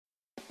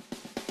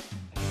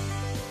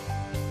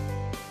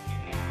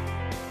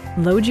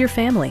Load your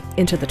family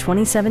into the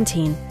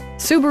 2017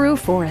 Subaru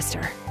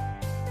Forester.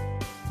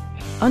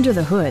 Under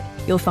the hood,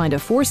 you'll find a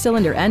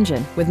 4-cylinder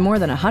engine with more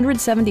than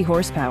 170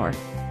 horsepower,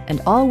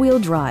 and all-wheel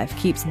drive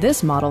keeps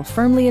this model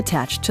firmly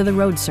attached to the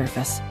road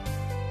surface.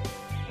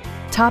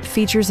 Top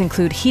features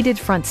include heated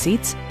front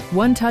seats,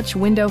 one-touch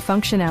window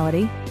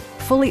functionality,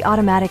 fully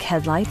automatic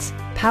headlights,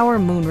 power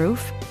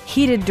moonroof,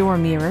 heated door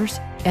mirrors,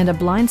 and a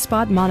blind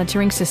spot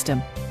monitoring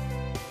system.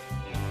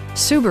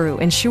 Subaru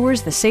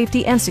ensures the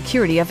safety and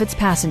security of its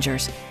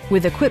passengers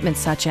with equipment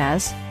such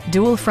as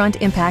dual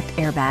front impact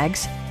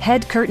airbags,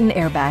 head curtain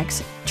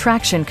airbags,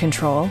 traction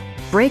control,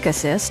 brake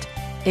assist,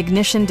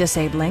 ignition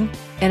disabling,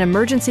 an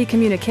emergency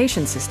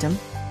communication system,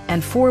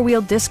 and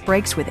 4-wheel disc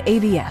brakes with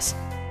ABS.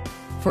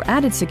 For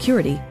added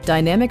security,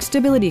 dynamic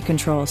stability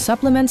control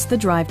supplements the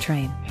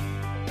drivetrain.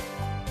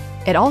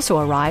 It also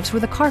arrives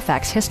with a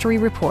Carfax history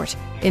report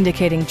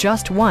indicating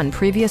just one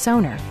previous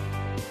owner.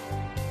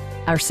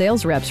 Our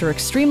sales reps are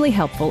extremely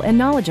helpful and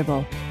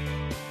knowledgeable.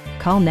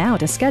 Call now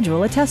to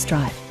schedule a test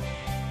drive.